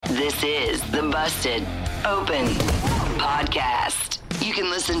This is the Busted Open Podcast. You can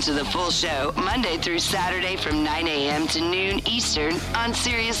listen to the full show Monday through Saturday from 9 a.m. to noon Eastern on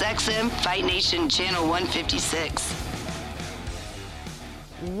SiriusXM Fight Nation Channel 156.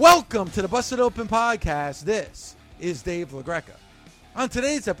 Welcome to the Busted Open Podcast. This is Dave LaGreca. On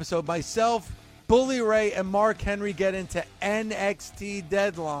today's episode, myself, Bully Ray, and Mark Henry get into NXT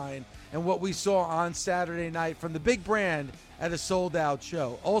Deadline and what we saw on Saturday night from the big brand at a sold-out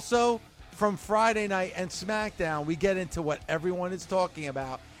show. Also, from Friday night and Smackdown, we get into what everyone is talking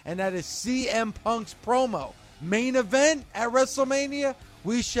about, and that is CM Punk's promo. Main event at WrestleMania?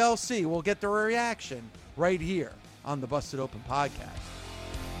 We shall see. We'll get the reaction right here on the Busted Open Podcast.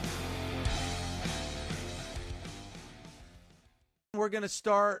 We're going to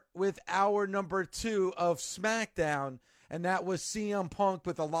start with hour number 2 of Smackdown, and that was CM Punk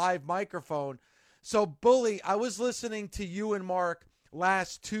with a live microphone. So, Bully, I was listening to you and Mark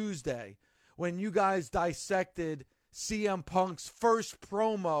last Tuesday when you guys dissected CM Punk's first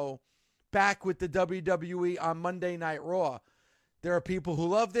promo back with the WWE on Monday Night Raw. There are people who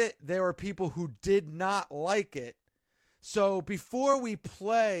loved it. There are people who did not like it. So, before we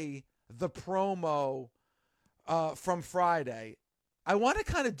play the promo from Friday, I want to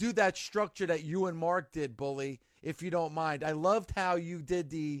kind of do that structure that you and Mark did, Bully, if you don't mind. I loved how you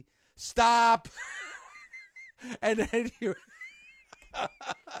did the stop, and then you...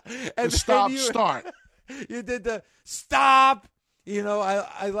 and start. You did the stop,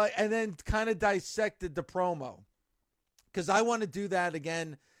 I like, and then kind of dissected the promo. Because I want to do that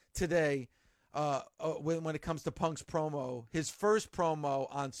again today when it comes to Punk's promo. His first promo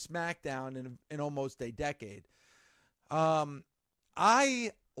on SmackDown in almost a decade.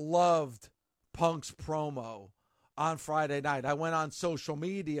 I loved Punk's promo on Friday night. I went on social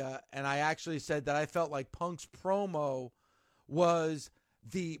media and I actually said that I felt like Punk's promo was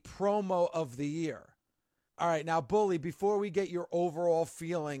the promo of the year. All right, now, Bully, before we get your overall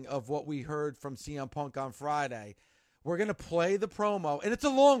feeling of what we heard from CM Punk on Friday, we're going to play the promo. And it's a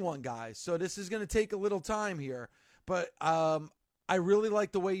long one, guys, so this is going to take a little time here. But I really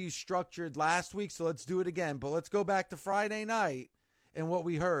like the way you structured last week, so let's do it again. But let's go back to Friday night and what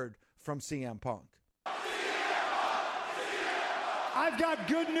we heard from CM Punk. I've got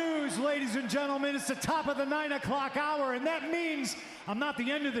good news, ladies and gentlemen. It's the top of the 9 o'clock hour, and that means I'm not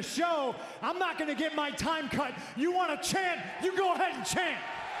the end of the show. I'm not going to get my time cut. You want to chant? You go ahead and chant.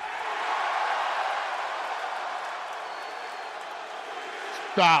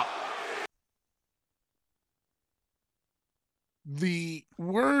 Stop. The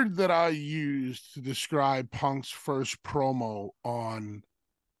word that I used to describe Punk's first promo on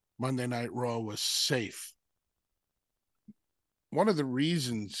Monday Night Raw was safe. One of the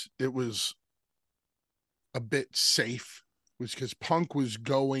reasons it was a bit safe was because Punk was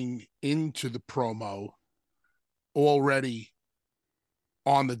going into the promo already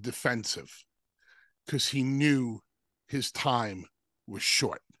on the defensive because he knew his time was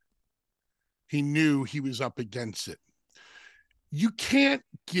short. He knew he was up against it. You can't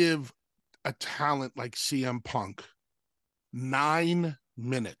give a talent like CM Punk 9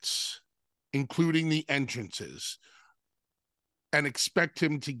 minutes, including the entrances, and expect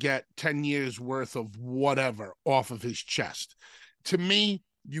him to get 10 years worth of whatever off of his chest. To me,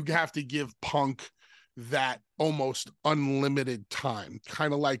 you have to give Punk that almost unlimited time,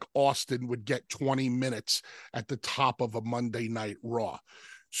 kind of like Austin would get 20 minutes at the top of a Monday Night Raw.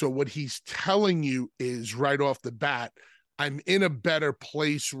 So what he's telling you is right off the bat, I'm in a better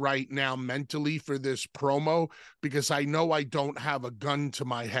place right now mentally for this promo because I know I don't have a gun to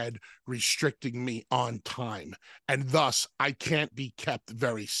my head restricting me on time, and thus I can't be kept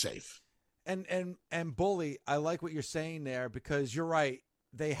very safe. And Bully, I like what you're saying there because you're right.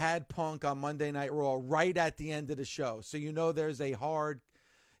 They had Punk on Monday Night Raw right at the end of the show. So, there's a hard,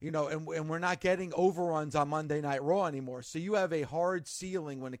 and we're not getting overruns on Monday Night Raw anymore. So you have a hard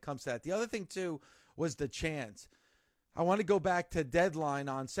ceiling when it comes to that. The other thing, too, was the chants. I want to go back to Deadline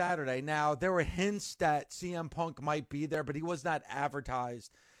on Saturday. Now, there were hints that CM Punk might be there, but he was not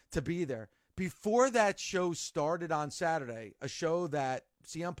advertised to be there. Before that show started on Saturday, a show that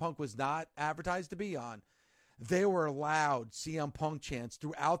CM Punk was not advertised to be on, there were loud CM Punk chants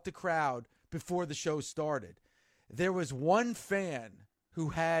throughout the crowd before the show started. There was one fan who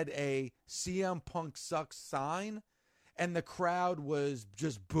had a CM Punk sucks sign, and the crowd was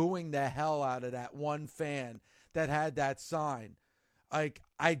just booing the hell out of that one fan that had that sign. Like,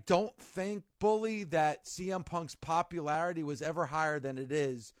 I don't think, Bully, that CM Punk's popularity was ever higher than it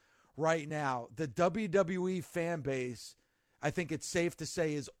is right now. The WWE fan base, I think it's safe to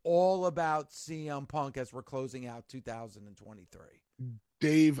say, is all about CM Punk as we're closing out 2023.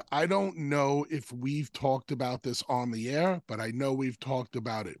 Dave, I don't know if we've talked about this on the air, but I know we've talked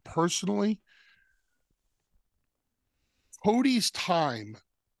about it personally. Cody's time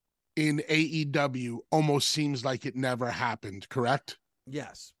in AEW almost seems like it never happened, correct?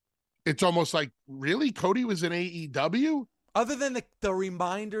 Yes. It's almost like, really? Cody was in AEW? Other than the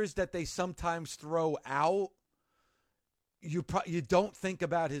reminders that they sometimes throw out, you don't think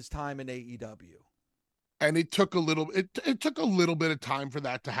about his time in AEW. And it took a little bit of time for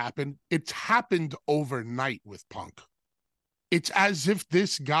that to happen. It's happened overnight with Punk. It's as if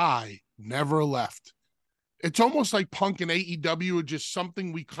this guy never left. It's almost like Punk and AEW are just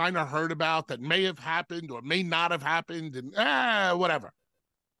something we kind of heard about that may have happened or may not have happened, and whatever.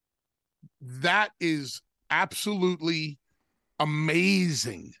 That is absolutely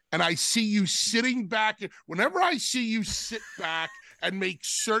amazing. And I see you sitting back. Whenever I see you sit back and make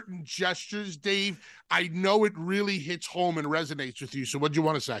certain gestures, Dave, I know it really hits home and resonates with you. So what do you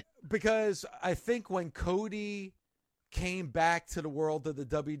want to say? Because I think when Cody came back to the world of the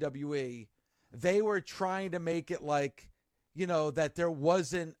WWE, they were trying to make it like, that there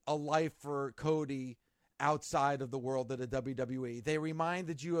wasn't a life for Cody outside of the world of the WWE. They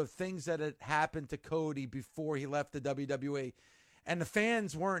reminded you of things that had happened to Cody before he left the WWE. And the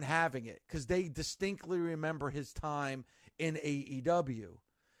fans weren't having it because they distinctly remember his time in AEW.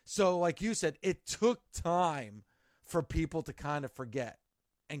 So like you said, it took time for people to kind of forget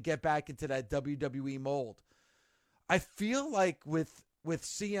and get back into that WWE mold. I feel like with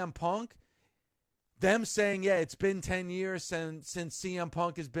CM Punk, them saying, yeah, it's been 10 years since CM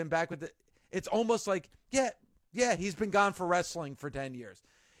Punk has been back with it. It's almost like, yeah, he's been gone for wrestling for 10 years.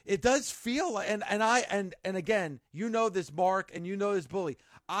 It does feel like, and again, this, Mark, and this, Bully.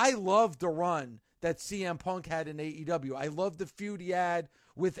 I love the run that CM Punk had in AEW. I love the feud he had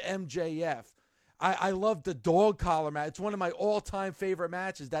with MJF. I love the dog collar match. It's one of my all-time favorite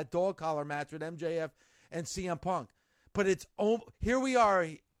matches, that dog collar match with MJF and CM Punk. But here we are,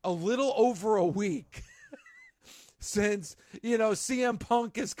 a little over a week since, CM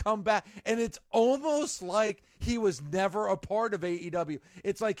Punk has come back. And it's almost like he was never a part of AEW.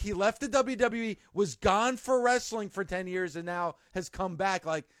 It's like he left the WWE, was gone for wrestling for 10 years, and now has come back.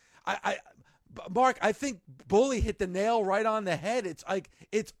 Like, Mark, I think Bully hit the nail right on the head. It's like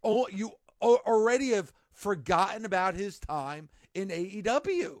you already have forgotten about his time in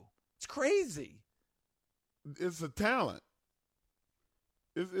AEW. It's crazy. It's a talent.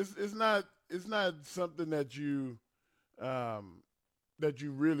 It's not something that you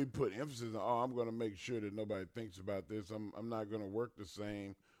really put emphasis on. Oh, I'm going to make sure that nobody thinks about this. I'm not going to work the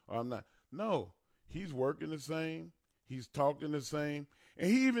same. Or I'm not. No, he's working the same. He's talking the same, and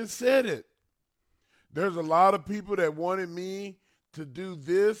he even said it. There's a lot of people that wanted me to do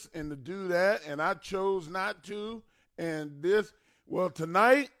this and to do that, and I chose not to. And this, well,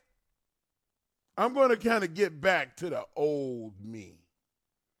 tonight, I'm going to kind of get back to the old me.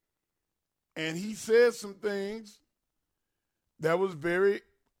 And he said some things that was very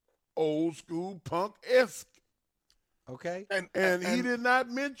old school Punk-esque. Okay. And he did not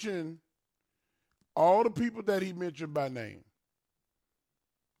mention all the people that he mentioned by name.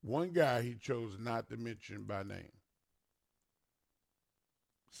 One guy he chose not to mention by name.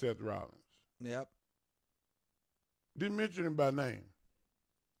 Seth Rollins. Yep. Didn't mention him by name.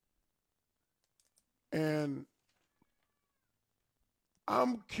 And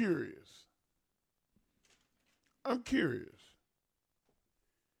I'm curious.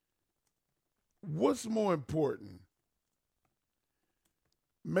 What's more important?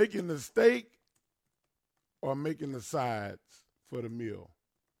 Making the steak or making the sides for the meal?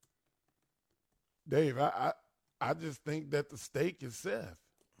 Dave, I just think that the steak is Seth.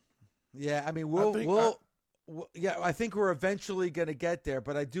 Yeah, I mean, I think we're eventually going to get there,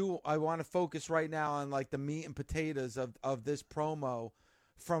 but I want to focus right now on like the meat and potatoes of this promo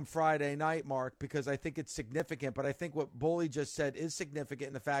from Friday night, Mark, because I think it's significant. But I think what Bully just said is significant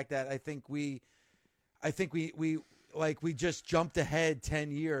in the fact that I think we just jumped ahead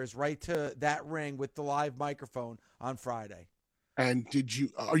 10 years right to that ring with the live microphone on Friday. And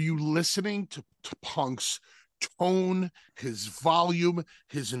are you listening to Punk's tone, his volume,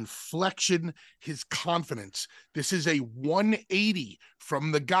 his inflection, his confidence? This is a 180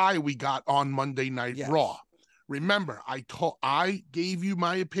 from the guy we got on Monday Night Raw. Remember, I gave you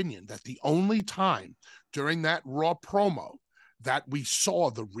my opinion that the only time during that Raw promo that we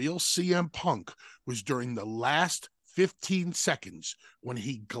saw the real CM Punk was during the last 15 seconds when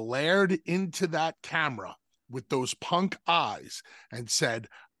he glared into that camera with those Punk eyes and said,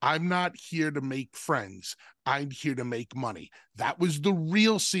 "I'm not here to make friends. I'm here to make money." That was the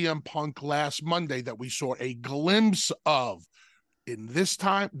real CM Punk last Monday that we saw a glimpse of In this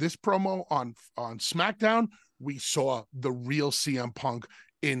promo on SmackDown, we saw the real CM Punk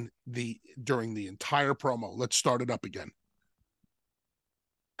during the entire promo. Let's start it up again.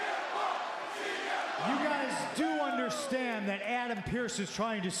 You guys do understand that Adam Pearce is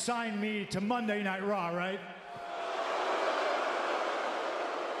trying to sign me to Monday Night Raw, right?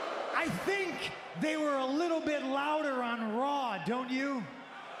 I think they were a little bit louder on Raw, don't you?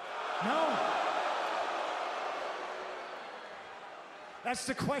 No? That's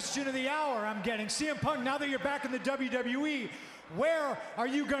the question of the hour I'm getting. CM Punk, now that you're back in the WWE, where are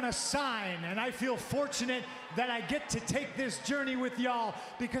you gonna sign? And I feel fortunate that I get to take this journey with y'all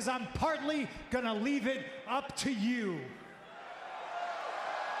because I'm partly gonna leave it up to you.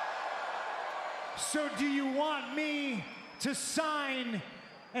 So do you want me to sign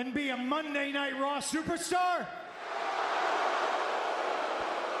and be a Monday Night Raw superstar?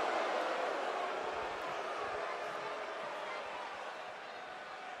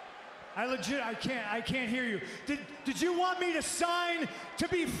 I can't hear you. Did you want me to sign to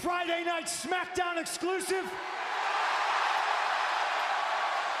be Friday Night Smackdown exclusive?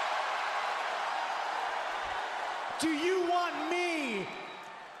 Do you want me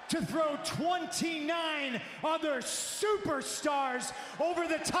to throw 29 other superstars over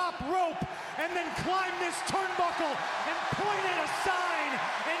the top rope and then climb this turnbuckle and point at a sign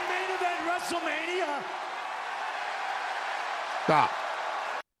and main event WrestleMania? Stop.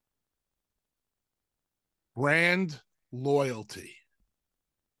 Brand loyalty.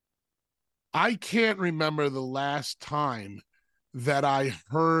 I can't remember the last time that I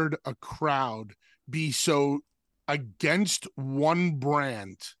heard a crowd be so against one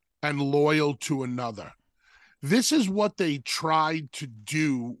brand and loyal to another. This is what they tried to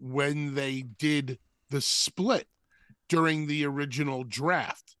do when they did the split during the original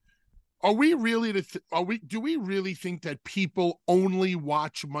draft. Do we really think that people only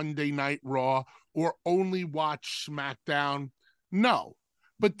watch Monday Night Raw or only watch SmackDown? No.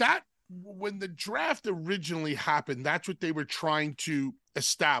 But when the draft originally happened, that's what they were trying to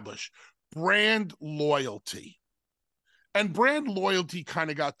establish. Brand loyalty. And brand loyalty kind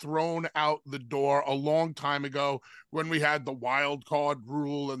of got thrown out the door a long time ago when we had the wild card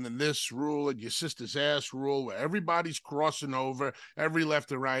rule and then this rule and your sister's ass rule where everybody's crossing over every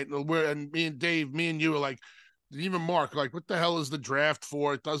left and right. And me and Dave, me and you were like, even Mark, like, what the hell is the draft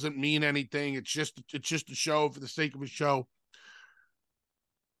for? It doesn't mean anything. It's just a show for the sake of a show.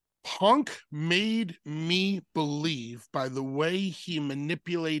 Punk made me believe by the way he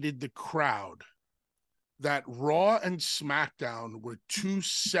manipulated the crowd that Raw and SmackDown were two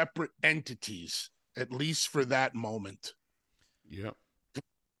separate entities, at least for that moment. Yep.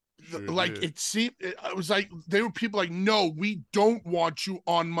 It was like there were people like, no, we don't want you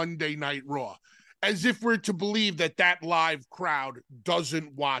on Monday Night Raw. As if we're to believe that live crowd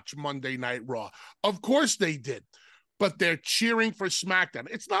doesn't watch Monday Night Raw. Of course they did. But they're cheering for SmackDown.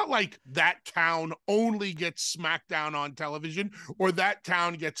 It's not like that town only gets SmackDown on television or that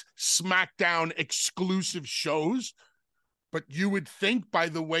town gets SmackDown exclusive shows. But you would think by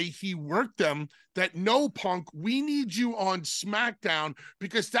the way he worked them that no, Punk, we need you on SmackDown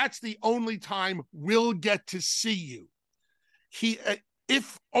because that's the only time we'll get to see you.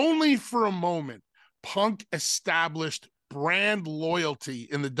 If only for a moment, Punk established brand loyalty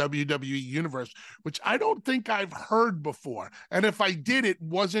in the WWE universe, which I don't think I've heard before. And if I did, it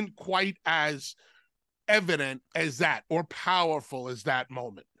wasn't quite as evident as that or powerful as that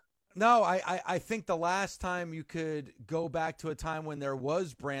moment. No, I think the last time you could go back to a time when there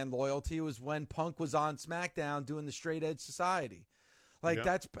was brand loyalty was when Punk was on SmackDown doing the Straight Edge Society. Like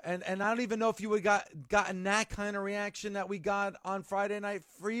that's and I don't even know if you would gotten that kind of reaction that we got on Friday night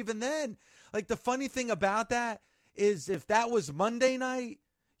for even then. Like the funny thing about that is if that was Monday night,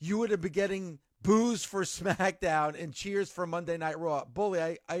 you would have been getting boos for SmackDown and cheers for Monday Night Raw.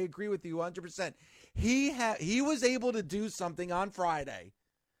 Bully, I agree with you 100%. He was able to do something on Friday,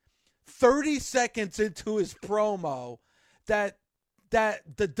 30 seconds into his promo, that the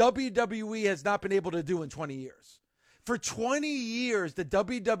WWE has not been able to do in 20 years. For 20 years, the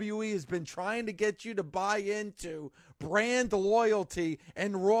WWE has been trying to get you to buy into brand loyalty,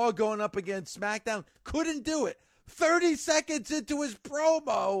 and Raw going up against SmackDown couldn't do it. 30 seconds into his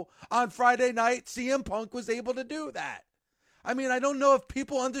promo on Friday night, CM Punk was able to do that. I mean, I don't know if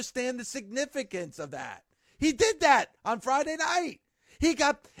people understand the significance of that. He did that on Friday night.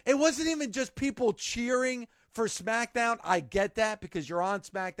 It wasn't even just people cheering for SmackDown. I get that because you're on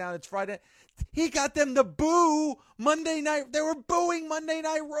SmackDown. It's Friday. He got them to boo Monday night. They were booing Monday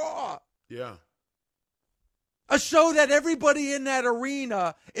Night Raw. Yeah. A show that everybody in that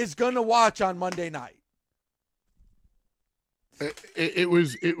arena is going to watch on Monday night. it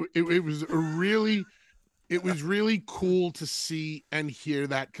was a really. It was really cool to see and hear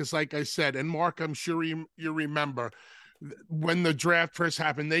that because, like I said, and Mark, I'm sure you remember when the draft first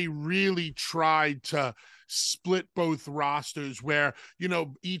happened, they really tried to split both rosters where,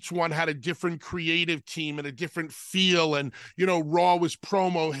 each one had a different creative team and a different feel. And, Raw was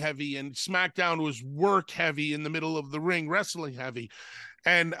promo heavy and SmackDown was work heavy in the middle of the ring, wrestling heavy.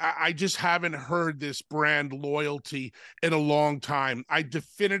 And I just haven't heard this brand loyalty in a long time. I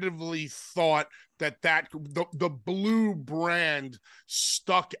definitively thought that the blue brand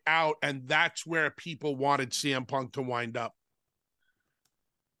stuck out, and that's where people wanted CM Punk to wind up.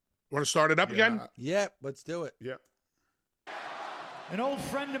 Want to start it up again? Yep, let's do it. Yeah. An old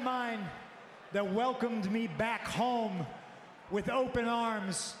friend of mine that welcomed me back home with open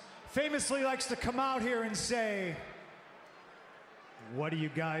arms famously likes to come out here and say, "What do you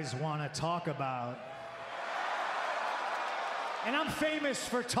guys want to talk about?" And I'm famous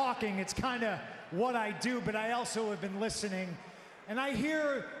for talking. It's kind of what I do, but I also have been listening. And I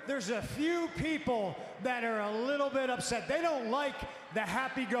hear there's a few people that are a little bit upset. They don't like the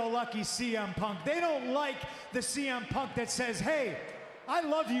happy-go-lucky CM Punk. They don't like the CM Punk that says, "Hey, I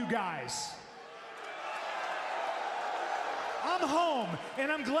love you guys. I'm home,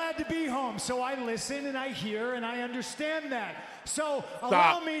 and I'm glad to be home." So I listen, and I hear, and I understand that. So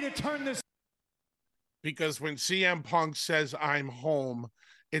allow me to turn this. Because when CM Punk says "I'm home,"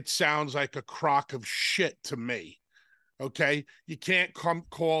 it sounds like a crock of shit to me. Okay, you can't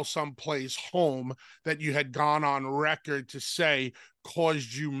call someplace home that you had gone on record to say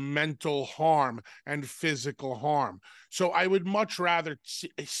caused you mental harm and physical harm. So I would much rather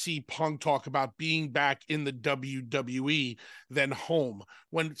see Punk talk about being back in the WWE than home.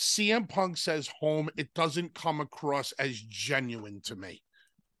 When CM Punk says home, it doesn't come across as genuine to me.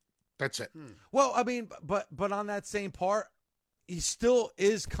 That's it. Well, I mean, but on that same part, he still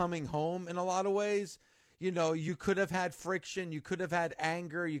is coming home in a lot of ways. You could have had friction, you could have had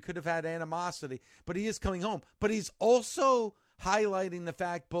anger, you could have had animosity, but he is coming home. But he's also highlighting the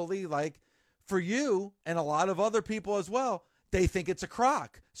fact, Bully, like for you and a lot of other people as well, they think it's a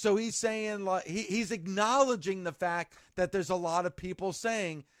crock. So he's saying, like, he's acknowledging the fact that there's a lot of people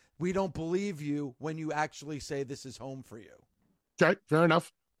saying, we don't believe you when you actually say this is home for you. Okay, fair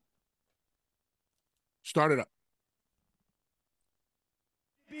enough. Start it up.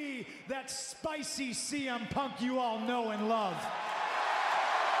 Be that spicy CM Punk you all know and love.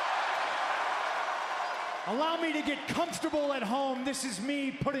 Allow me to get comfortable at home. This is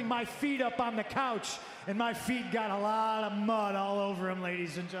me putting my feet up on the couch, and my feet got a lot of mud all over them,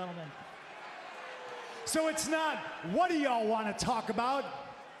 ladies and gentlemen. So it's not, what do y'all want to talk about?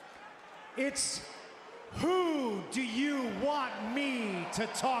 It's, who do you want me to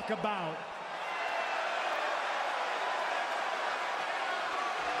talk about?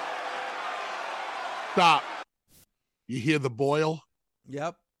 Stop. You hear the boil?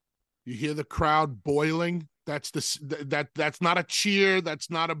 Yep. You hear the crowd boiling? That's not a cheer. That's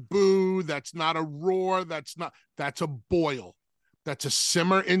not a boo. That's not a roar. That's a boil. That's a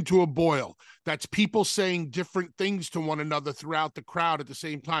simmer into a boil. That's people saying different things to one another throughout the crowd at the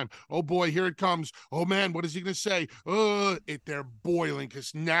same time. Oh boy, here it comes. Oh man, what is he going to say? They're boiling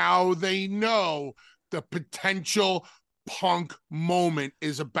because now they know the potential Punk moment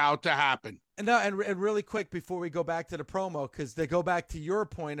is about to happen. And really quick before we go back to the promo, because they go back to your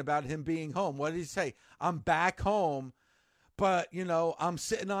point about him being home. What did he say? I'm back home, but, I'm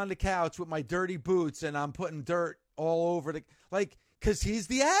sitting on the couch with my dirty boots and I'm putting dirt all over because he's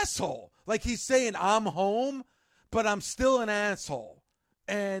the asshole. Like he's saying, I'm home, but I'm still an asshole.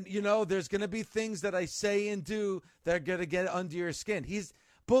 And, there's going to be things that I say and do that are going to get under your skin.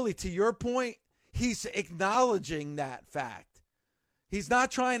 Bully, to your point, he's acknowledging that fact. He's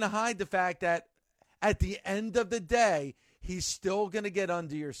not trying to hide the fact that at the end of the day, he's still going to get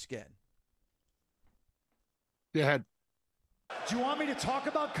under your skin. Go ahead. Do you want me to talk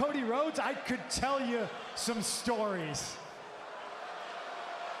about Cody Rhodes? I could tell you some stories.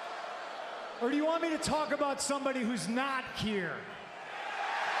 Or do you want me to talk about somebody who's not here?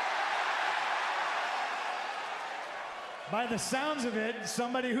 By the sounds of it,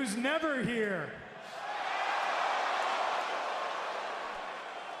 somebody who's never here.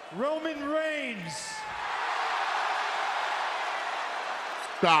 Roman Reigns.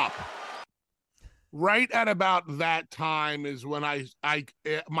 Stop. Right at about that time is when my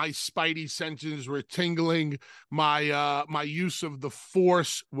spidey senses were tingling. My use of the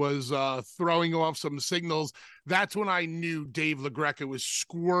Force was throwing off some signals. That's when I knew Dave LaGreca was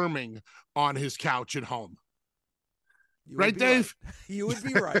squirming on his couch at home. Right, Dave? Right. You would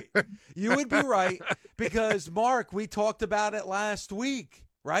be right. You would be right because, Mark, we talked about it last week,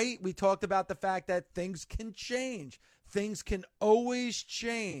 right? We talked about the fact that things can change. Things can always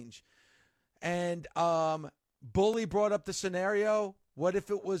change. And Bully brought up the scenario. What if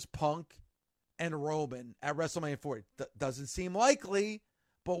it was Punk and Roman at WrestleMania 40? Doesn't seem likely,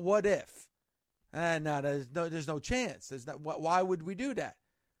 but what if? No, there's no chance. Why would we do that?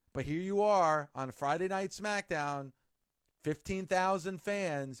 But here you are on a Friday Night SmackDown, 15,000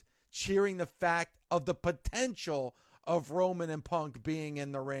 fans cheering the fact of the potential of Roman and Punk being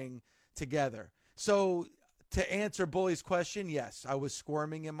in the ring together. So to answer Bully's question, yes, I was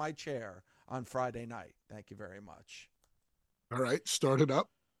squirming in my chair on Friday night. Thank you very much. All right, start it up.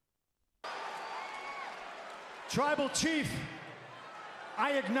 Tribal Chief,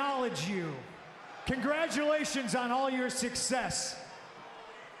 I acknowledge you. Congratulations on all your success.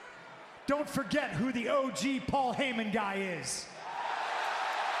 Don't forget who the OG Paul Heyman guy is.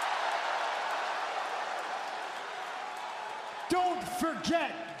 Don't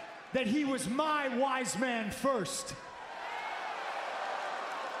forget that he was my wise man first.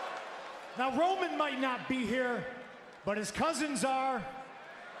 Now, Roman might not be here, but his cousins are.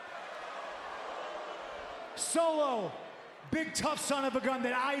 Solo, big tough son of a gun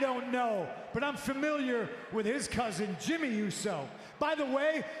that I don't know, but I'm familiar with his cousin, Jimmy Uso. By the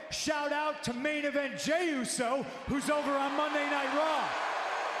way, shout out to main event Jey Uso, who's over on Monday Night Raw.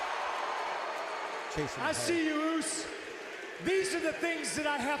 I see you, Uso. These are the things that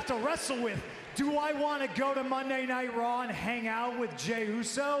I have to wrestle with. Do I want to go to Monday Night Raw and hang out with Jey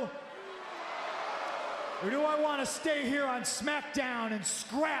Uso? Or do I want to stay here on Smackdown and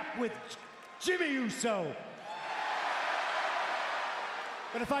scrap with Jimmy Uso?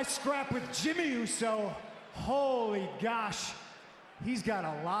 But if I scrap with Jimmy Uso, holy gosh, he's got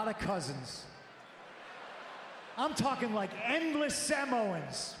a lot of cousins. I'm talking like endless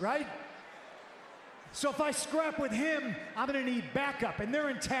Samoans, right? So if I scrap with him, I'm gonna need backup, and they're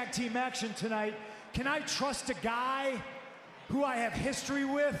in tag team action tonight. Can I trust a guy who I have history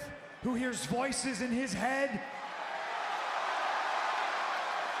with, who hears voices in his head?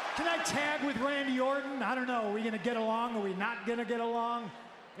 Can I tag with Randy Orton? I don't know. Are we gonna get along? Are we not gonna get along?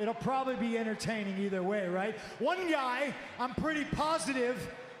 It'll probably be entertaining either way, right? One guy I'm pretty positive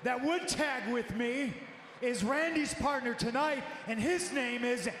that would tag with me is Randy's partner tonight, and his name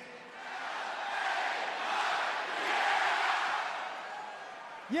is...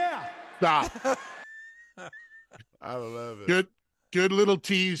 Yeah. Stop. I love it. Good little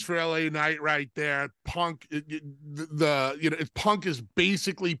tease for LA Knight right there. Punk, Punk is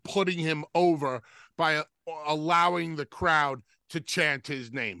basically putting him over by allowing the crowd to chant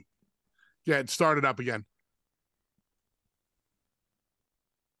his name. Yeah, start it up again.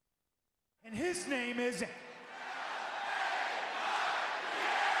 And his name is...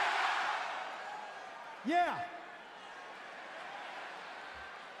 Yeah.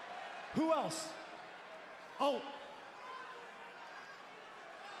 Who else? Oh.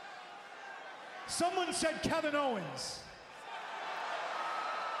 Someone said Kevin Owens.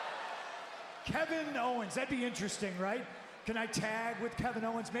 Kevin Owens, that'd be interesting, right? Can I tag with Kevin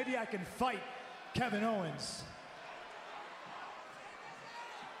Owens? Maybe I can fight Kevin Owens.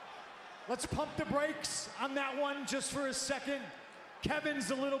 Let's pump the brakes on that one just for a second. Kevin's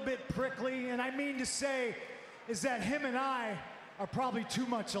a little bit prickly, and I mean to say is that him and I are probably too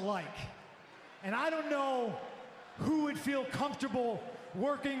much alike. And I don't know who would feel comfortable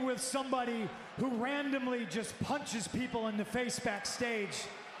working with somebody who randomly just punches people in the face backstage.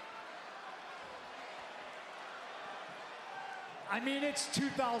 I mean, it's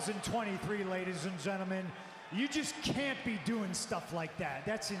 2023, ladies and gentlemen. You just can't be doing stuff like that.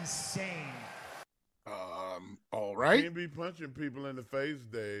 That's insane. All right. You can't be punching people in the face,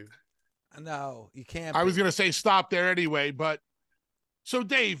 Dave. No, you can't. I was going to say stop there anyway, but so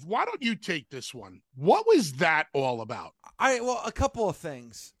Dave, why don't you take this one? What was that all about? Well, a couple of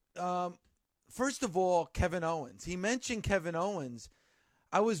things. First of all, Kevin Owens. He mentioned Kevin Owens.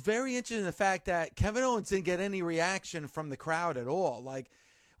 I was very interested in the fact that Kevin Owens didn't get any reaction from the crowd at all. Like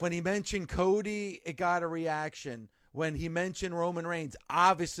when he mentioned Cody, it got a reaction. When he mentioned Roman Reigns,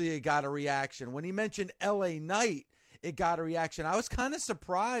 obviously it got a reaction. When he mentioned LA Knight, it got a reaction. I was kind of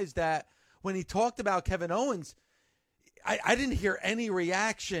surprised that when he talked about Kevin Owens, I didn't hear any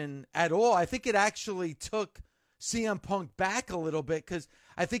reaction at all. I think it actually took CM Punk back a little bit because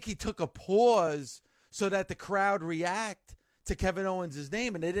I think he took a pause so that the crowd react to Kevin Owens'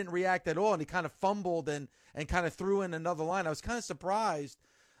 name, and they didn't react at all, and he kind of fumbled and kind of threw in another line. I was kind of surprised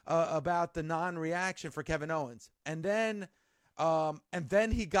about the non-reaction for Kevin Owens. And then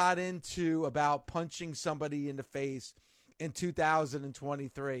he got into about punching somebody in the face. in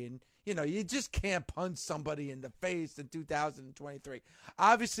 2023. And, you just can't punch somebody in the face in 2023.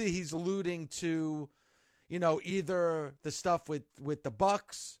 Obviously, he's alluding to, either the stuff with the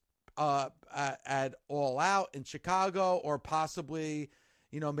Bucks at All Out in Chicago, or possibly,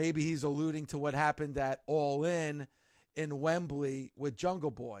 maybe he's alluding to what happened at All In Wembley with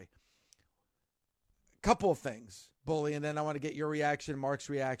Jungle Boy. Couple of things, Bully, and then I want to get your reaction, Mark's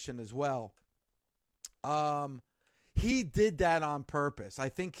reaction as well. He did that on purpose. I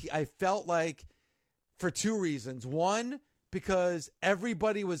felt like for two reasons. One, because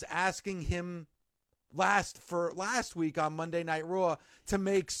everybody was asking him last week on Monday Night Raw to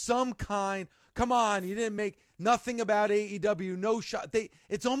make some kind. Come on, you didn't make nothing about AEW, no shot.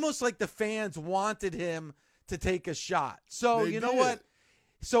 It's almost like the fans wanted him to take a shot. So you know what?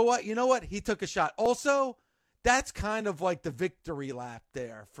 So what? You know what? He took a shot. Also, that's kind of like the victory lap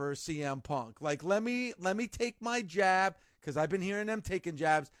there for CM Punk. Like, let me take my jab, because I've been hearing them taking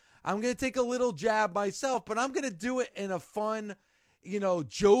jabs. I'm going to take a little jab myself, but I'm going to do it in a fun,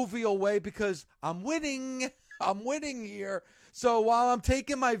 jovial way, because I'm winning. I'm winning here. So while I'm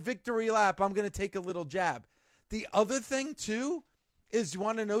taking my victory lap, I'm going to take a little jab. The other thing, too, is, you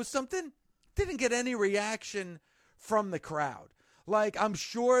want to know something? Didn't get any reaction from the crowd. Like, I'm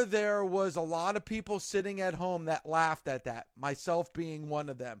sure there was a lot of people sitting at home that laughed at that, myself being one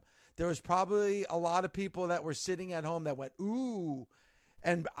of them. There was probably a lot of people that were sitting at home that went, ooh,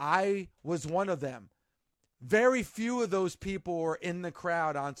 and I was one of them. Very few of those people were in the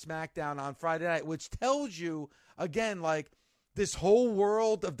crowd on SmackDown on Friday night, which tells you, again, like, this whole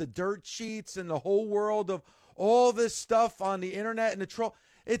world of the dirt sheets and the whole world of all this stuff on the internet and the troll.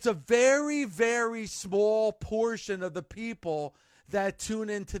 It's a very, very small portion of the people that tune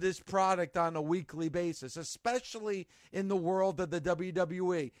into this product on a weekly basis, especially in the world of the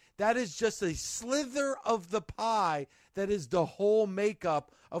WWE. That is just a slither of the pie that is the whole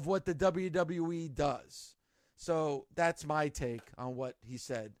makeup of what the WWE does. So that's my take on what he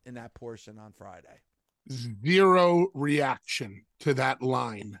said in that portion on Friday. Zero reaction to that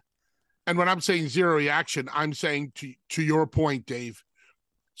line. And when I'm saying zero reaction, I'm saying to your point, Dave,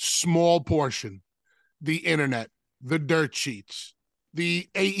 small portion, the internet, the dirt sheets, the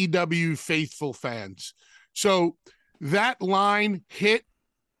AEW faithful fans. So that line hit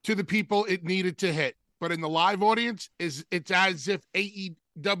to the people it needed to hit. But in the live audience, it's as if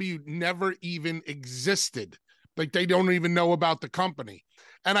AEW never even existed. Like, they don't even know about the company.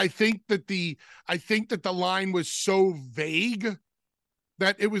 And I think that the line was so vague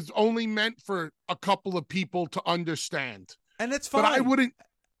that it was only meant for a couple of people to understand. And that's fine. But I wouldn't.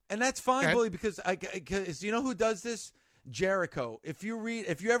 And that's fine, Bully, because you know who does this? Jericho. If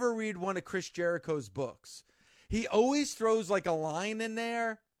you ever read one of Chris Jericho's books, he always throws like a line in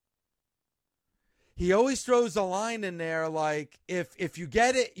there. He always throws a line in there like, if you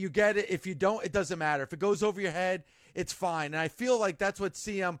get it, you get it. If you don't, it doesn't matter. If it goes over your head, it's fine. And I feel like that's what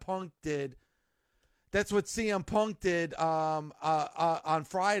CM Punk did. That's what CM Punk did on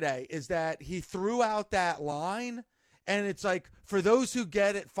Friday, is that he threw out that line. And it's like, for those who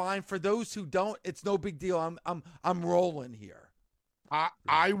get it, fine. For those who don't, it's no big deal. I'm rolling here.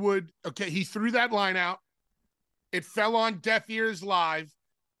 I would. Okay, he threw that line out. It fell on deaf ears live.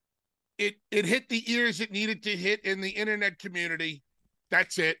 It hit the ears it needed to hit in the internet community.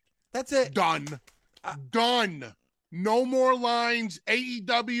 That's it. That's it. Done. Done. No more lines.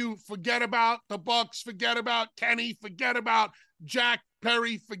 AEW, forget about the Bucks. Forget about Kenny. Forget about Jack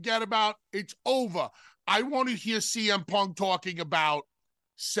Perry. Forget about. It's over. I want to hear CM Punk talking about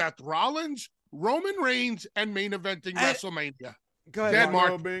Seth Rollins, Roman Reigns, and main eventing WrestleMania. Go ahead,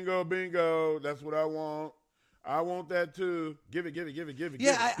 Mark. Bingo. That's what I want. I want that too. Give it.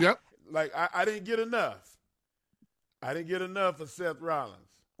 Yeah. Yep. Like, I didn't get enough. I didn't get enough of Seth Rollins.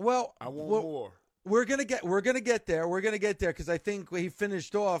 Well, I want more. We're gonna get there. We're gonna get there, because I think he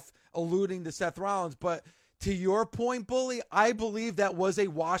finished off alluding to Seth Rollins. But to your point, Bully, I believe that was a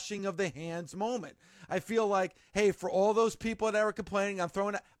washing of the hands moment. I feel like, hey, for all those people that were complaining, I'm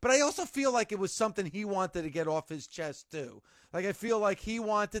throwing it. But I also feel like it was something he wanted to get off his chest too. Like, I feel like he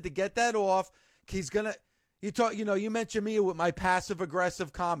wanted to get that off. He's gonna. You mentioned me with my passive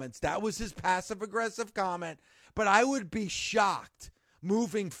aggressive comments. That was his passive aggressive comment. But I would be shocked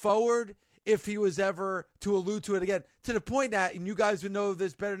moving forward if he was ever to allude to it again, to the point that, and you guys would know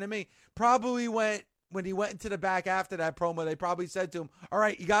this better than me, probably when he went into the back after that promo, they probably said to him, all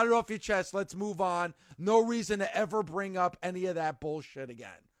right, you got it off your chest. Let's move on. No reason to ever bring up any of that bullshit again.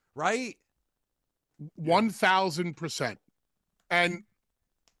 Right? 1,000%. And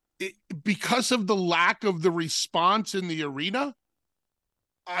because of the lack of the response in the arena,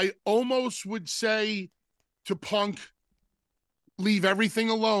 I almost would say to Punk, leave everything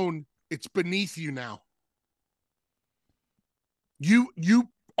alone, it's beneath you now. You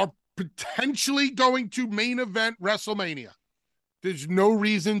are potentially going to main event WrestleMania. There's no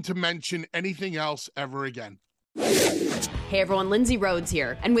reason to mention anything else ever again. Hey everyone, Lindsay Rhodes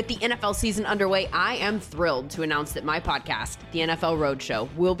here. And with the NFL season underway, I am thrilled to announce that my podcast, The NFL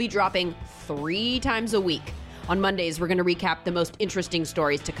Roadshow, will be dropping 3 times a week. On Mondays, we're going to recap the most interesting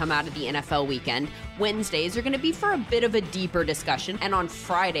stories to come out of the NFL weekend. Wednesdays are going to be for a bit of a deeper discussion. And on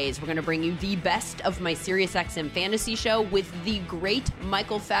Fridays, we're going to bring you the best of my SiriusXM fantasy show with the great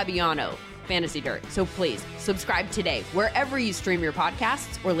Michael Fabiano, Fantasy Dirt. So please, subscribe today, wherever you stream your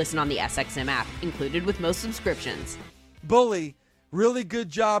podcasts or listen on the SXM app, included with most subscriptions. Bully, really good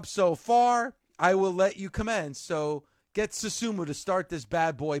job so far. I will let you commence. So get Susumu to start this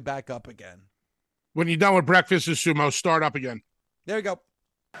bad boy back up again. When you're done with breakfast, Susumu, start up again. There you go.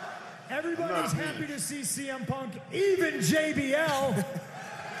 Everybody's happy to see CM Punk, even JBL.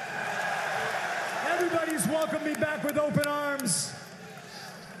 Everybody's welcomed me back with open arms.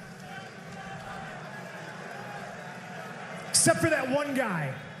 Except for that one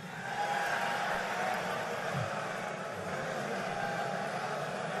guy.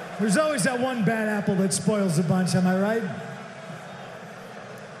 There's always that one bad apple that spoils the bunch, am I right?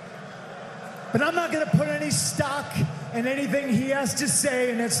 But I'm not going to put any stock in anything he has to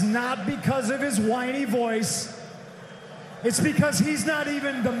say, and it's not because of his whiny voice. It's because he's not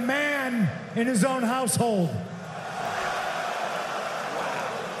even the man in his own household.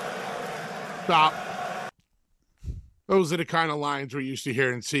 Stop. Those are the kind of lines we're used to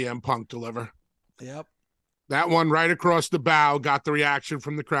hearing CM Punk deliver. Yep. That one right across the bow got the reaction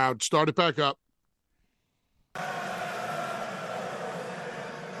from the crowd. Start it back up.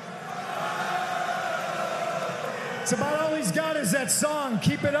 It's about all he's got is that song.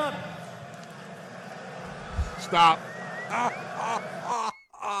 Keep it up. Stop.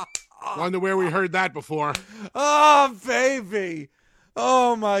 Wonder where we heard that before. Oh, baby.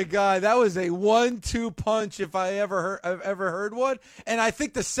 Oh, my God. That was a 1-2 punch if I've ever heard one. And I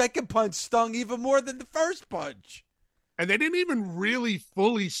think the second punch stung even more than the first punch. And they didn't even really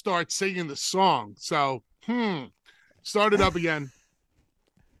fully start singing the song. So, start it up again.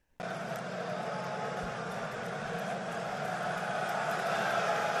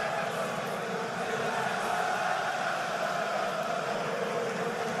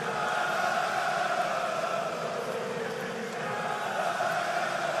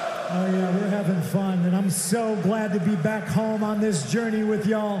 Oh, yeah, we're having fun, and I'm so glad to be back home on this journey with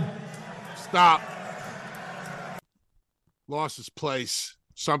y'all. Stop. Lost his place.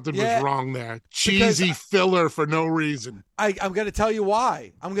 Something was wrong there. Cheesy filler for no reason. I'm going to tell you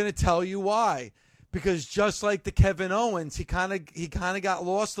why. Because just like the Kevin Owens, he kind of got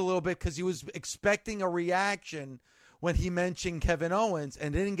lost a little bit because he was expecting a reaction when he mentioned Kevin Owens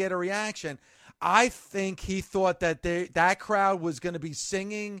and didn't get a reaction. I think he thought that that crowd was going to be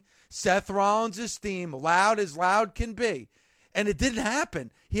singing Seth Rollins' theme loud as loud can be. And it didn't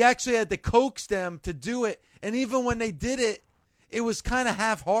happen. He actually had to coax them to do it. And even when they did it, it was kind of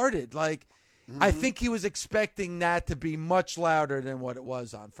half-hearted. Like, I think he was expecting that to be much louder than what it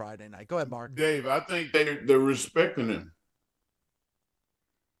was on Friday night. Go ahead, Mark. Dave, I think they're respecting him.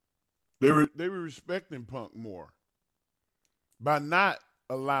 They were respecting Punk more by not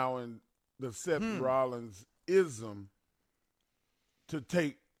allowing the Seth Rollins ism to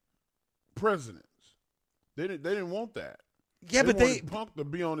take precedence. They didn't want that. Yeah, but wanted Punk to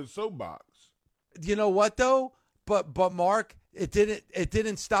be on his soapbox. You know what though? But Mark, it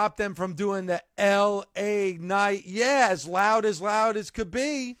didn't stop them from doing the L.A. night. Yeah, as loud as could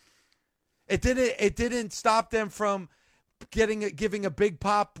be. It didn't stop them from giving a big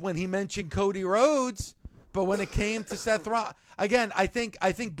pop when he mentioned Cody Rhodes. But when it came to Seth Rollins, again, I think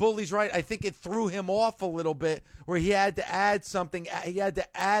Bully's right. I think it threw him off a little bit where he had to add something. He had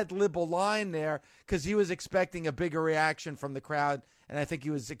to ad-lib a line there because he was expecting a bigger reaction from the crowd, and I think he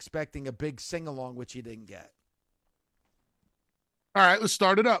was expecting a big sing-along, which he didn't get. All right, let's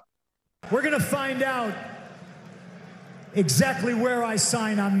start it up. We're going to find out exactly where I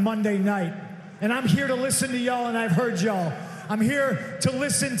sign on Monday night. And I'm here to listen to y'all, and I've heard y'all. I'm here to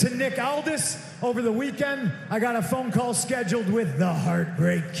listen to Nick Aldis. Over the weekend, I got a phone call scheduled with the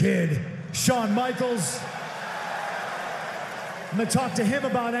Heartbreak Kid, Shawn Michaels. I'm going to talk to him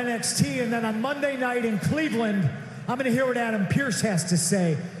about NXT, and then on Monday night in Cleveland, I'm going to hear what Adam Pearce has to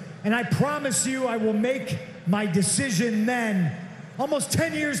say. And I promise you I will make my decision then. Almost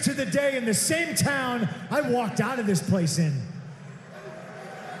 10 years to the day in the same town I walked out of this place in.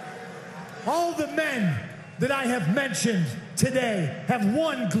 All the men that I have mentioned today have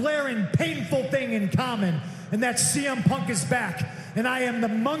one glaring, painful thing in common. and that CM Punk is back, and I am the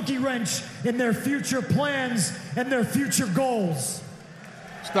monkey wrench in their future plans and their future goals.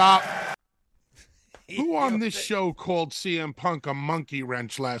 Stop. Who on this show called CM Punk a monkey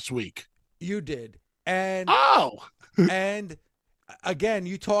wrench last week? You did. And and again,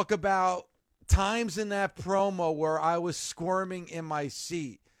 you talk about times in that promo where I was squirming in my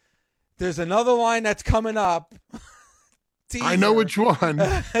seat. There's another line that's coming up. I know which one.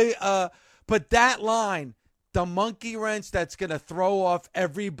 But that line, the monkey wrench that's going to throw off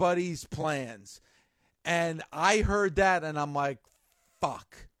everybody's plans. And I heard that and I'm like,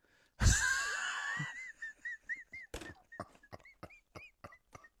 fuck.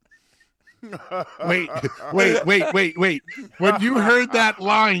 Wait. When you heard that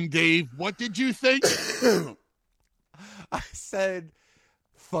line, Dave, what did you think? I said,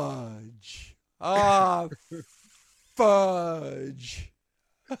 fudge. Ah, fudge.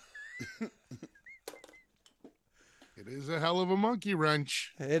 It is a hell of a monkey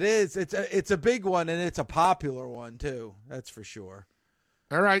wrench. It is. It's a big one, and it's a popular one, too. That's for sure.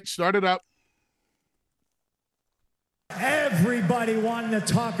 All right, start it up. Everybody wanting to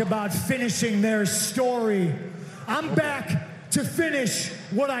talk about finishing their story. I'm back to finish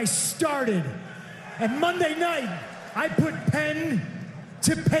what I started. And Monday night, I put pen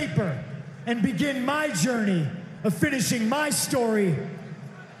to paper and begin my journey of finishing my story.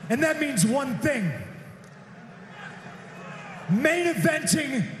 And that means one thing. Main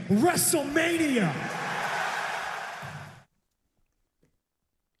eventing WrestleMania.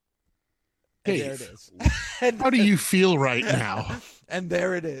 And there it is. How do you feel right now? And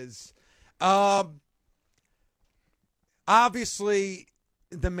there it is. Obviously,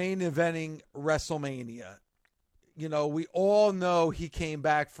 the main eventing WrestleMania. You know, we all know he came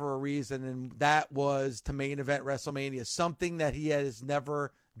back for a reason, and that was to main event WrestleMania, something that he has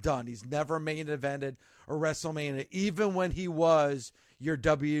never done. He's never main evented a WrestleMania, even when he was your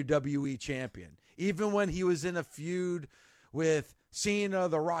WWE champion, even when he was in a feud with Cena,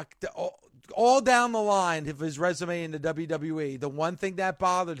 The Rock, all down the line of his resume in the WWE. The one thing that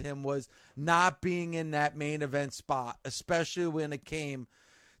bothered him was not being in that main event spot, especially when it came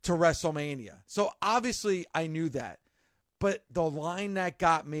to WrestleMania. So obviously I knew that. But the line that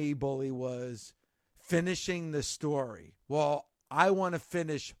got me, Bully, was finishing the story. Well, I want to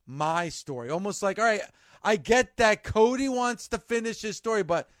finish my story. Almost like, all right, I get that Cody wants to finish his story,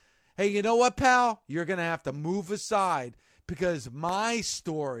 but hey, you know what, pal? You're going to have to move aside because my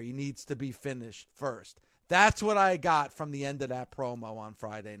story needs to be finished first. That's what I got from the end of that promo on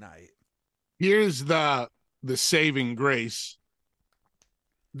Friday night. Here's the saving grace.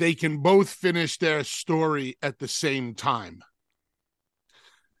 They can both finish their story at the same time.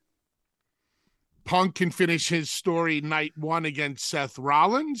 Punk can finish his story night one against Seth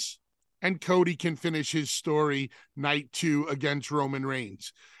Rollins, and Cody can finish his story night two against Roman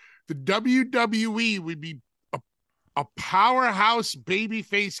Reigns. The WWE would be a powerhouse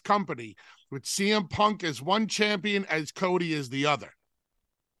babyface company with CM Punk as one champion, as Cody as the other.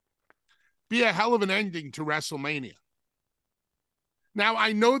 Be a hell of an ending to WrestleMania. Now,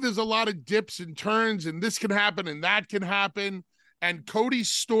 I know there's a lot of dips and turns, and this can happen and that can happen. And Cody's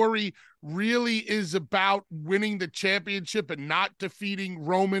story really is about winning the championship and not defeating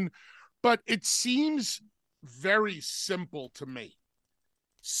Roman. But it seems very simple to me.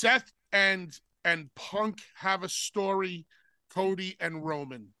 Seth and Punk have a story. Cody and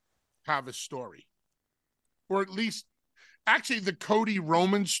Roman have a story. Or at least, actually, the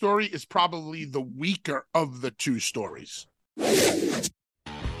Cody-Roman story is probably the weaker of the two stories.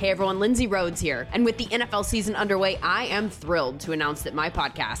 Hey everyone, Lindsay Rhodes here. And with the NFL season underway, I am thrilled to announce that my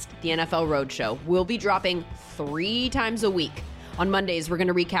podcast, The NFL Roadshow, will be dropping 3 times a week. On Mondays, we're going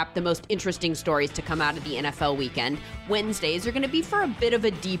to recap the most interesting stories to come out of the NFL weekend. Wednesdays are going to be for a bit of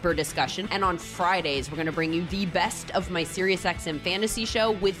a deeper discussion. And on Fridays, we're going to bring you the best of my SiriusXM fantasy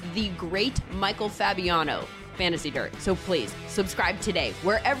show with the great Michael Fabiano, Fantasy Dirt. So please, subscribe today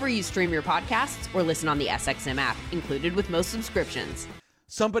wherever you stream your podcasts or listen on the SXM app, included with most subscriptions.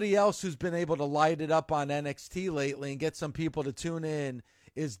 Somebody else who's been able to light it up on NXT lately and get some people to tune in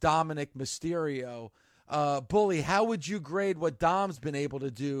is Dominic Mysterio. Bully, how would you grade what Dom's been able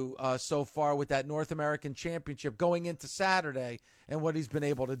to do so far with that North American Championship going into Saturday and what he's been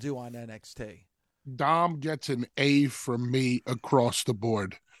able to do on NXT? Dom gets an A from me across the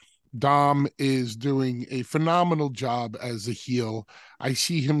board. Dom is doing a phenomenal job as a heel. I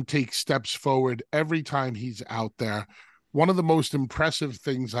see him take steps forward every time he's out there. One of the most impressive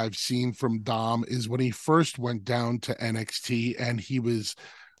things I've seen from Dom is when he first went down to NXT and he was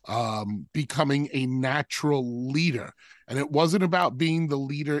becoming a natural leader. And it wasn't about being the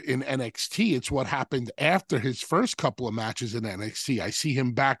leader in NXT. It's what happened after his first couple of matches in NXT. I see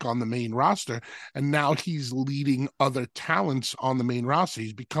him back on the main roster, and now he's leading other talents on the main roster.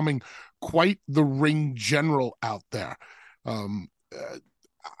 He's becoming quite the ring general out there.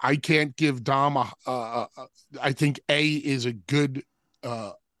 I can't give Dom I think A is a good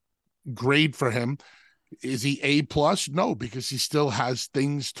grade for him. Is he A plus? No, because he still has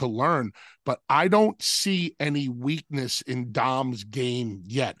things to learn. But I don't see any weakness in Dom's game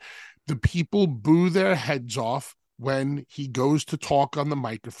yet. The people boo their heads off when he goes to talk on the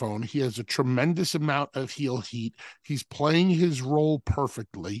microphone. He has a tremendous amount of heel heat. He's playing his role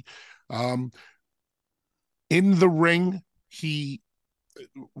perfectly. In the ring,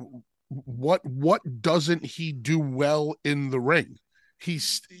 what doesn't he do well in the ring?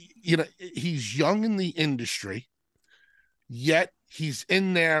 He's young in the industry, yet he's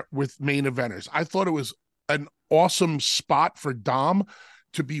in there with main eventers. I thought it was an awesome spot for Dom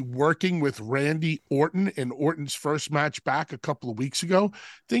to be working with Randy Orton in Orton's first match back a couple of weeks ago.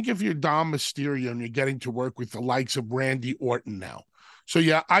 Think if you're Dom Mysterio and you're getting to work with the likes of Randy Orton now. So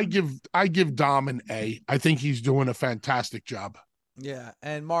yeah, I give Dom an A. I think he's doing a fantastic job. Yeah,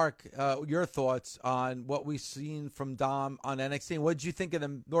 and Mark, your thoughts on what we've seen from Dom on NXT, and what did you think of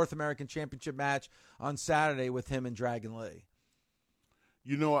the North American Championship match on Saturday with him and Dragon Lee?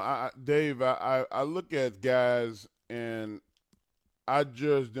 You know, Dave, I look at guys and I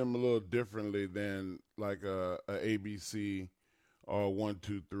judge them a little differently than like a ABC or 1,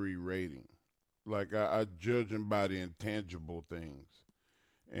 2, 3 rating. Like I judge them by the intangible things,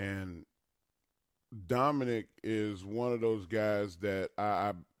 and Dominic is one of those guys that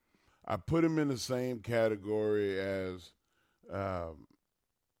I put him in the same category as The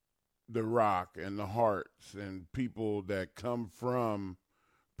Rock and the Harts and people that come from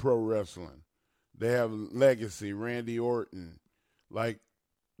pro wrestling. They have legacy, Randy Orton. Like,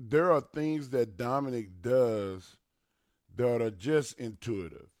 there are things that Dominic does that are just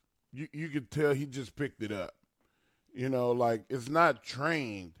intuitive. You can tell he just picked it up. You know, like, it's not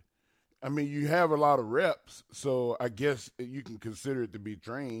trained. I mean, you have a lot of reps, so I guess you can consider it to be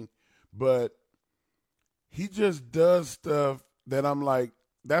trained, but he just does stuff that I'm like,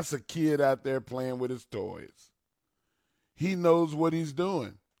 that's a kid out there playing with his toys. He knows what he's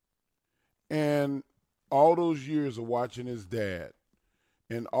doing. And all those years of watching his dad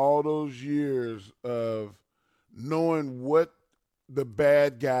and all those years of knowing what the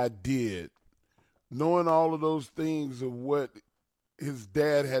bad guy did, knowing all of those things of what his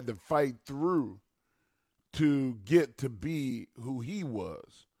dad had to fight through to get to be who he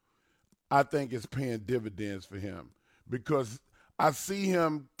was, I think it's paying dividends for him because I see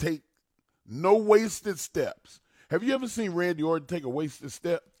him take no wasted steps. Have you ever seen Randy Orton take a wasted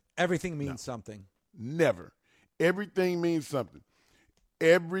step? Everything means something. Never. Everything means something.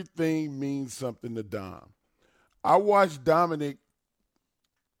 Everything means something to Dom. I watched Dominic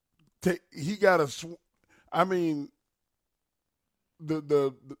he got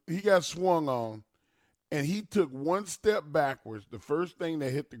he got swung on, and he took one step backwards. The first thing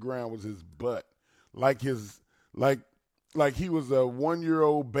that hit the ground was his butt, like he was a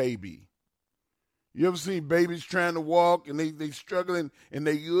 1-year-old baby. You ever seen babies trying to walk and they struggling and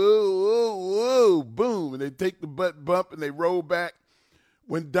they whoa, boom, and they take the butt bump and they roll back?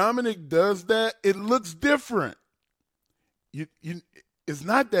 When Dominic does that, it looks different. It's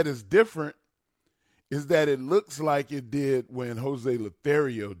not that it's different. Is that it looks like it did when Jose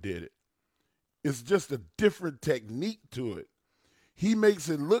Lothario did it. It's just a different technique to it. He makes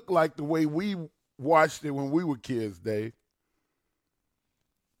it look like the way we watched it when we were kids, Dave.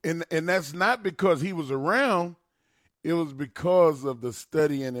 And that's not because he was around. It was because of the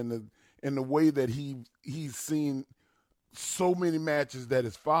studying and the way that he's seen so many matches that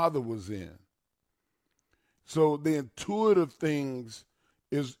his father was in. So the intuitive things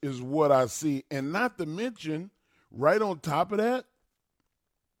is what I see. And not to mention, right on top of that,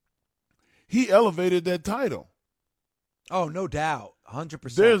 he elevated that title. Oh, no doubt.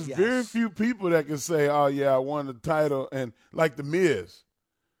 100%. There's very few people that can say, oh, yeah, I won the title. And like The Miz,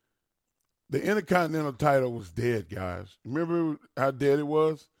 the Intercontinental title was dead, guys. Remember how dead it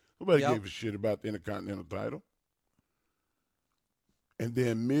was? Nobody gave a shit about the Intercontinental title. And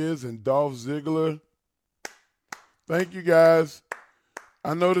then Miz and Dolph Ziggler. Thank you, guys.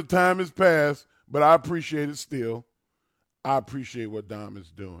 I know the time has passed, but I appreciate it still. I appreciate what Dom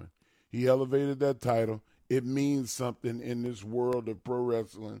is doing. He elevated that title. It means something in this world of pro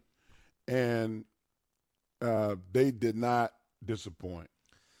wrestling, and they did not disappoint.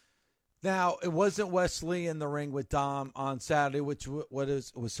 Now, it wasn't Wesley in the ring with Dom on Saturday, which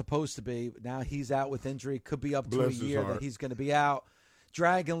was supposed to be. Now he's out with injury. Could be up to a year that he's going to be out.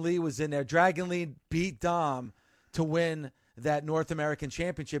 Dragon Lee was in there. Dragon Lee beat Dom to win that North American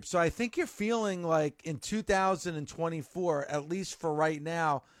Championship. So I think you're feeling like in 2024, at least for right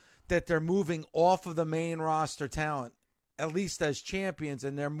now, that they're moving off of the main roster talent, at least as champions,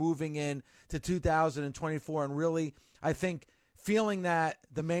 and they're moving in to 2024. And really, I think feeling that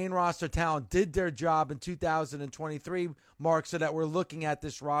the main roster talent did their job in 2023, Mark, so that we're looking at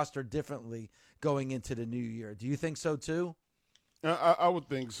this roster differently going into the new year. Do you think so too? I would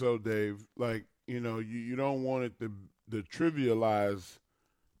think so, Dave. Like, you don't want it to trivialize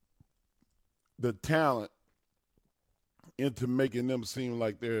the talent into making them seem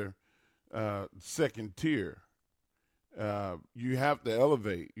like they're second tier. You have to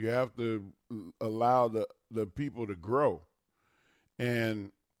elevate. You have to allow the people to grow.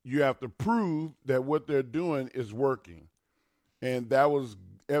 And you have to prove that what they're doing is working. And that was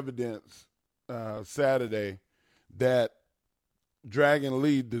evidence Saturday that Dragon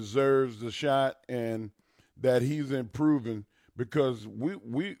Lee deserves the shot and that he's improving, because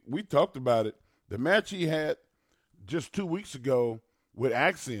we talked about it. The match he had just 2 weeks ago with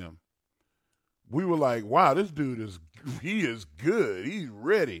Axiom, we were like, wow, this dude is good. He's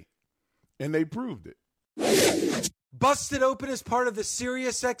ready. And they proved it. Busted Open is part of the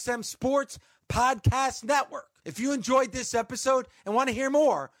SiriusXM Sports Podcast Network. If you enjoyed this episode and want to hear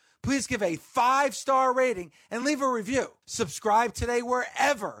more, please give a 5-star rating and leave a review. Subscribe today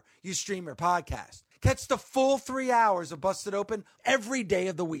wherever you stream your podcast. Catch the full 3 hours of Busted Open every day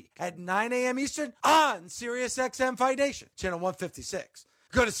of the week at 9 a.m. Eastern on SiriusXM Fight Nation, channel 156.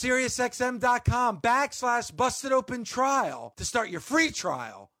 Go to SiriusXM.com/Busted Open Trial to start your free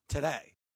trial today.